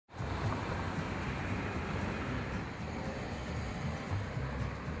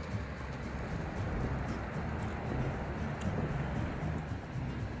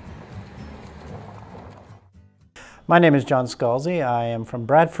My name is John Scalzi. I am from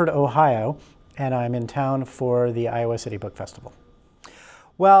Bradford, Ohio, and I'm in town for the Iowa City Book Festival.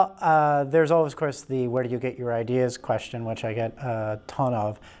 Well, there's always, of course, the where do you get your ideas question, which I get a ton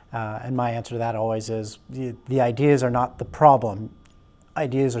of. And my answer to that always is the ideas are not the problem.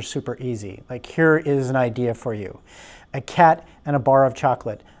 Ideas are super easy. Like, here is an idea for you. A cat and a bar of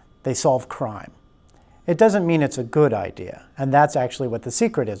chocolate, they solve crime. It doesn't mean it's a good idea. And that's actually what the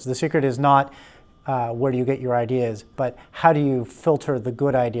secret is. The secret is not where do you get your ideas, but how do you filter the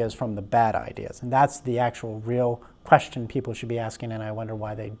good ideas from the bad ideas? And that's the actual real question people should be asking, and I wonder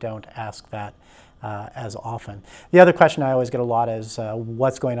why they don't ask that as often. The other question I always get a lot is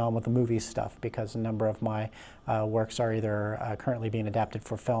what's going on with the movie stuff, because a number of my works are either currently being adapted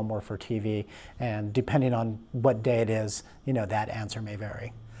for film or for TV, and depending on what day it is, you know, that answer may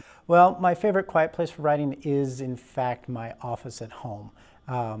vary. Well, my favorite quiet place for writing is, in fact, my office at home.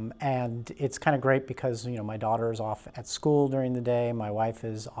 And it's kind of great because, you know, my daughter is off at school during the day, my wife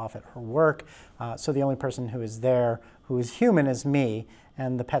is off at her work, so the only person who is there who is human is me,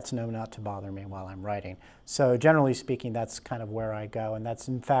 and the pets know not to bother me while I'm writing. So generally speaking, that's kind of where I go, and that's,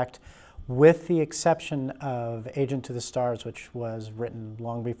 in fact, with the exception of Agent to the Stars, which was written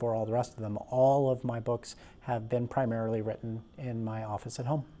long before all the rest of them, all of my books have been primarily written in my office at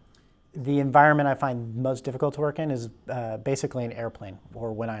home. The environment I find most difficult to work in is basically an airplane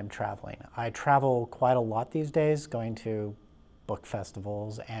or when I'm traveling. I travel quite a lot these days, going to book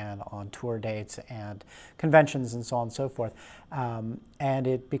festivals and on tour dates and conventions and so on and so forth. And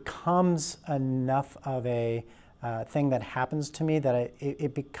it becomes enough of a thing that happens to me that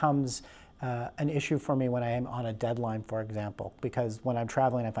it becomes an issue for me when I am on a deadline, for example, because when I'm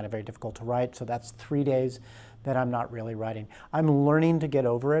traveling I find it very difficult to write, so that's 3 days that I'm not really writing. I'm learning to get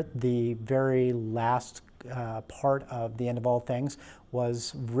over it. The very last part of The End of All Things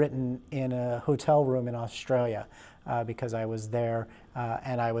was written in a hotel room in Australia because I was there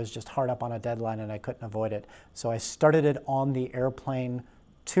and I was just hard up on a deadline and I couldn't avoid it. So I started it on the airplane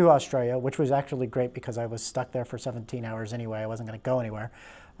to Australia, which was actually great because I was stuck there for 17 hours anyway. I wasn't going to go anywhere.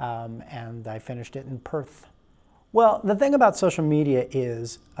 And I finished it in Perth. Well, the thing about social media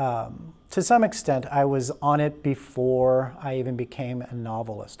is, to some extent, I was on it before I even became a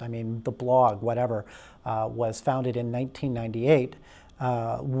novelist. I mean, the blog, whatever, was founded in 1998,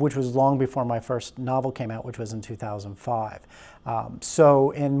 which was long before my first novel came out, which was in 2005.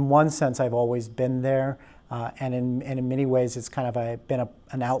 So in one sense, I've always been there, and in many ways, it's kind of been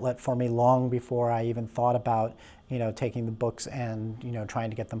an outlet for me long before I even thought about, you know, taking the books and, you know,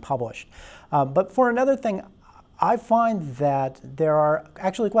 trying to get them published. But for another thing, I find that there are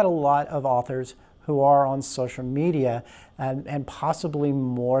actually quite a lot of authors who are on social media, and possibly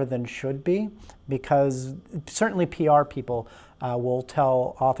more than should be, because certainly PR people will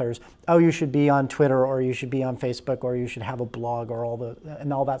tell authors, oh, you should be on Twitter, or you should be on Facebook, or you should have a blog, or all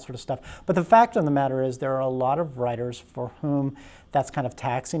that sort of stuff. But the fact of the matter is there are a lot of writers for whom that's kind of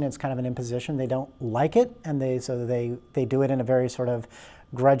taxing. It's kind of an imposition. They don't like it, and so they do it in a very sort of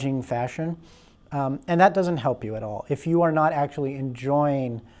grudging fashion. And that doesn't help you at all. If you are not actually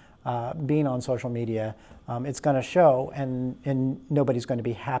enjoying being on social media, it's going to show, and nobody's going to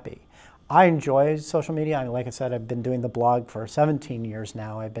be happy. I enjoy social media. I mean, like I said, I've been doing the blog for 17 years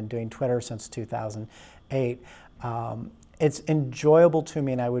now. I've been doing Twitter since 2008. It's enjoyable to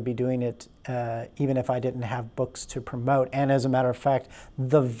me, and I would be doing it even if I didn't have books to promote. And as a matter of fact,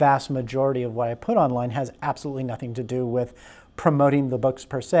 the vast majority of what I put online has absolutely nothing to do with promoting the books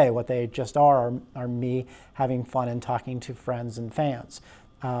per se. What they just are me having fun and talking to friends and fans.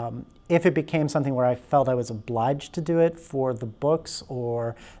 If it became something where I felt I was obliged to do it for the books,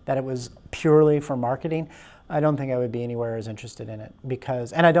 or that it was purely for marketing, I don't think I would be anywhere as interested in it,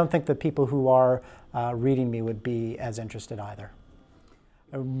 and I don't think the people who are reading me would be as interested either.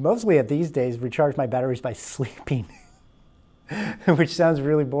 I mostly these days recharge my batteries by sleeping, which sounds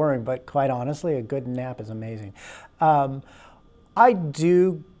really boring, but quite honestly, a good nap is amazing. I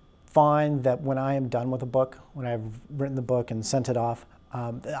do find that when I am done with a book, when I've written the book and sent it off,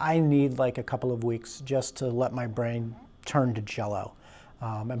 I need like a couple of weeks just to let my brain turn to jello.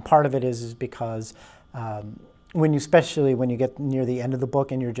 And part of it is because especially when you get near the end of the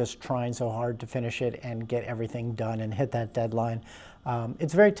book and you're just trying so hard to finish it and get everything done and hit that deadline,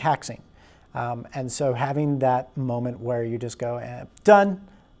 it's very taxing. And so having that moment where you just go, done,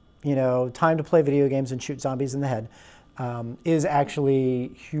 you know, time to play video games and shoot zombies in the head, is actually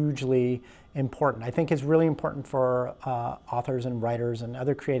hugely important. I think it's really important for authors and writers and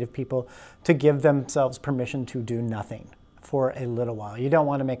other creative people to give themselves permission to do nothing for a little while. You don't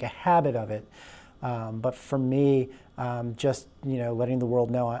want to make a habit of it, But for me, just letting the world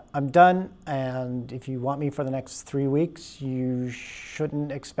know I'm done, and if you want me for the next 3 weeks, you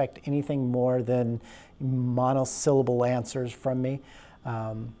shouldn't expect anything more than monosyllable answers from me.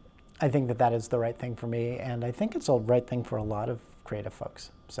 I think that that is the right thing for me, and I think it's the right thing for a lot of creative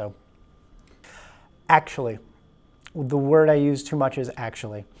folks. So, actually, the word I use too much is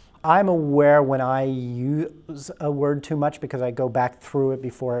actually. I'm aware when I use a word too much because I go back through it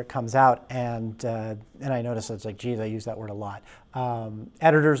before it comes out, and I notice it's like, geez, I use that word a lot.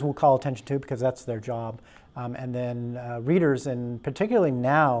 Editors will call attention to it because that's their job, and then readers, and particularly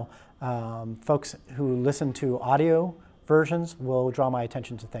now, folks who listen to audio versions will draw my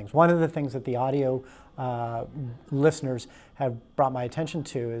attention to things. One of the things that the audio listeners have brought my attention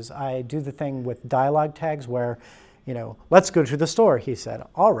to is I do the thing with dialogue tags where, let's go to the store, he said.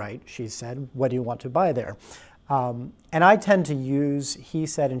 All right, she said, what do you want to buy there? And I tend to use he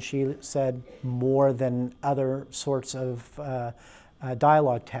said and she said more than other sorts of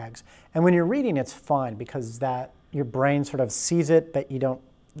dialogue tags. And when you're reading, it's fine because that your brain sort of sees it, but you don't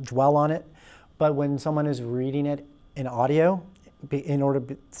dwell on it. But when someone is reading it in audio, in order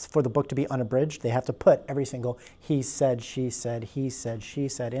for the book to be unabridged, they have to put every single he said, she said, he said, she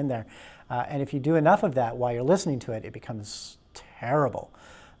said in there. And if you do enough of that while you're listening to it, it becomes terrible.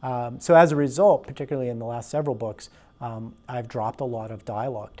 So as a result, particularly in the last several books, I've dropped a lot of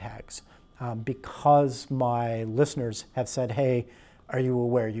dialogue tags because my listeners have said, hey, are you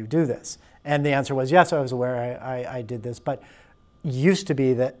aware you do this? And the answer was, yes, I was aware I did this, but used to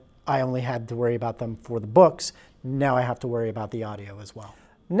be that I only had to worry about them for the books. Now I have to worry about the audio as well.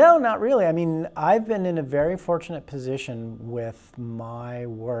 No, not really. I mean, I've been in a very fortunate position with my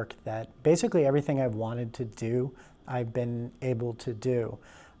work that basically everything I've wanted to do, I've been able to do.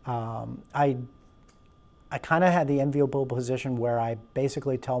 I kind of had the enviable position where I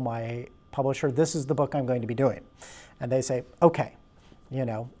basically tell my publisher, this is the book I'm going to be doing. And they say, okay,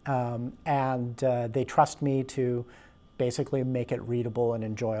 and they trust me to basically make it readable and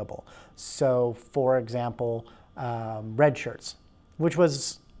enjoyable. So, for example, Red Shirts, which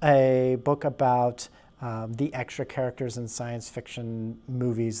was a book about the extra characters in science fiction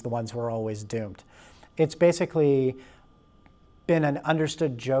movies, the ones who are always doomed. It's basically been an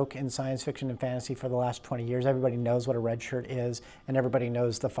understood joke in science fiction and fantasy for the last 20 years. Everybody knows what a red shirt is, and everybody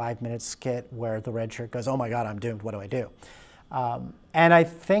knows the 5-minute skit where the red shirt goes, oh my God, I'm doomed, what do I do? And I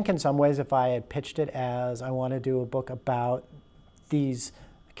think in some ways if I had pitched it as I want to do a book about these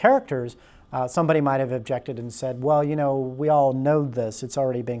characters, somebody might have objected and said, well, we all know this, it's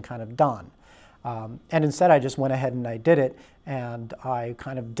already been kind of done. And instead I just went ahead and I did it, and I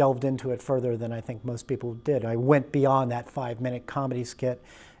kind of delved into it further than I think most people did. I went beyond that 5-minute comedy skit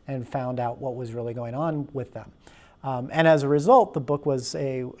and found out what was really going on with them. And as a result, the book was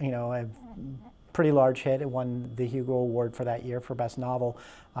a pretty large hit. It won the Hugo Award for that year for Best Novel.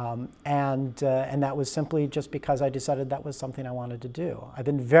 And that was simply just because I decided that was something I wanted to do. I've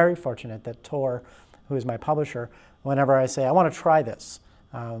been very fortunate that Tor, who is my publisher, whenever I say, I want to try this,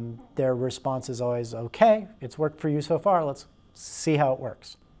 their response is always, okay, it's worked for you so far, let's see how it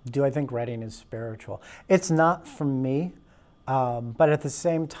works. Do I think writing is spiritual? It's not for me, but at the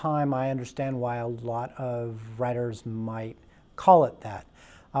same time, I understand why a lot of writers might call it that.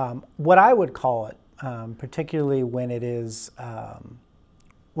 What I would call it, particularly when it is,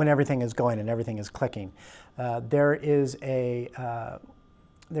 when everything is going and everything is clicking, there is a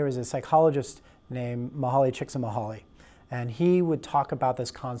psychologist named Mihaly Csikszentmihalyi, and he would talk about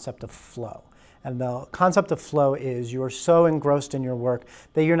this concept of flow. And the concept of flow is you're so engrossed in your work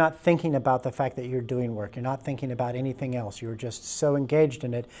that you're not thinking about the fact that you're doing work. You're not thinking about anything else. You're just so engaged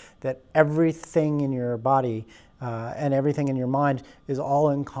in it that everything in your body and everything in your mind is all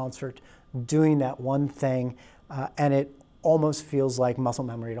in concert doing that one thing, and it almost feels like muscle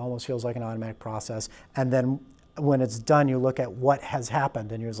memory. It almost feels like an automatic process. And then when it's done, you look at what has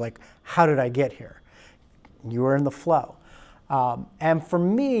happened, and you're like, how did I get here? You were in the flow. And for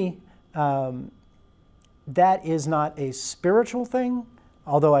me, that is not a spiritual thing,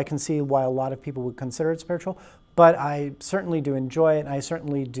 although I can see why a lot of people would consider it spiritual, but I certainly do enjoy it, and I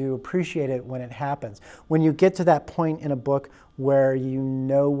certainly do appreciate it when it happens. When you get to that point in a book where you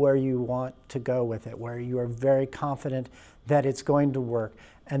know where you want to go with it, where you are very confident that it's going to work,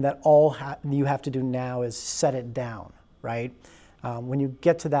 and that all you have to do now is set it down, right? When you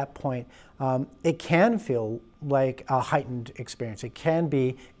get to that point, it can feel like a heightened experience. It can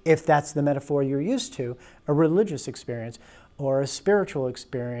be, if that's the metaphor you're used to, a religious experience or a spiritual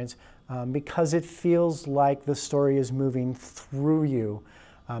experience, because it feels like the story is moving through you,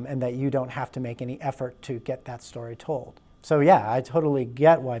 and that you don't have to make any effort to get that story told. So yeah, I totally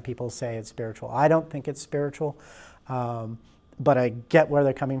get why people say it's spiritual. I don't think it's spiritual, but I get where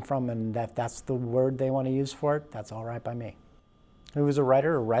they're coming from, and if that's the word they want to use for it, that's all right by me. Who is a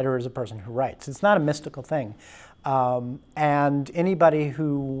writer? A writer is a person who writes. It's not a mystical thing. And anybody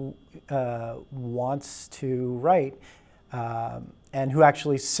who wants to write and who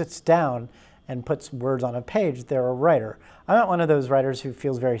actually sits down and puts words on a page, they're a writer. I'm not one of those writers who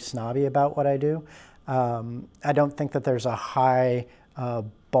feels very snobby about what I do. I don't think that there's a high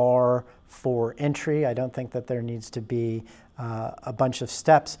bar for entry. I don't think that there needs to be a bunch of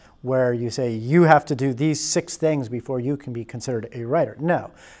steps where you say you have to do these 6 things before you can be considered a writer.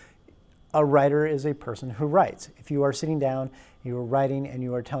 No. A writer is a person who writes. If you are sitting down, you are writing, and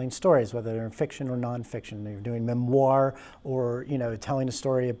you are telling stories, whether they're fiction or nonfiction, you're doing memoir, or telling a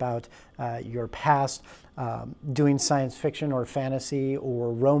story about your past, doing science fiction or fantasy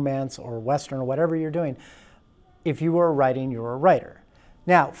or romance or Western or whatever you're doing, if you are writing, you're a writer.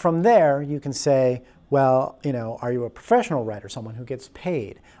 Now, from there, you can say, well, are you a professional writer, someone who gets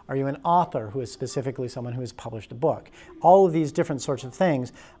paid? Are you an author who is specifically someone who has published a book? All of these different sorts of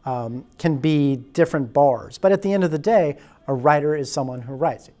things can be different bars. But at the end of the day, a writer is someone who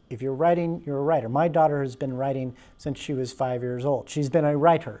writes. If you're writing, you're a writer. My daughter has been writing since she was 5 years old. She's been a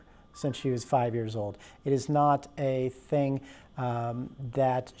writer since she was 5 years old. It is not a thing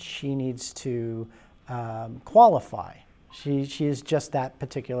that she needs to qualify. She is just that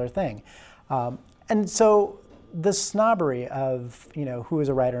particular thing. And so the snobbery of who is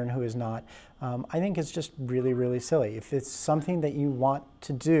a writer and who is not, I think is just really, really silly. If it's something that you want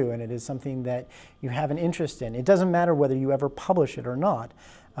to do and it is something that you have an interest in, it doesn't matter whether you ever publish it or not,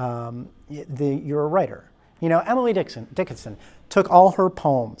 you're a writer. Emily Dickinson took all her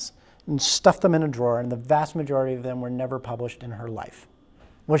poems and stuffed them in a drawer, and the vast majority of them were never published in her life.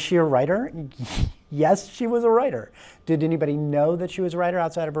 Was she a writer? Yes, she was a writer. Did anybody know that she was a writer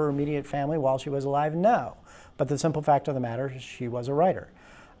outside of her immediate family while she was alive? No. But the simple fact of the matter is she was a writer.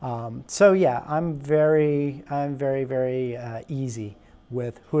 So yeah, I'm very, very easy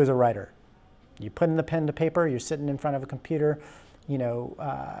with who is a writer. You put in the pen to paper, you're sitting in front of a computer,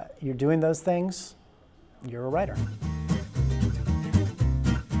 you're doing those things, you're a writer.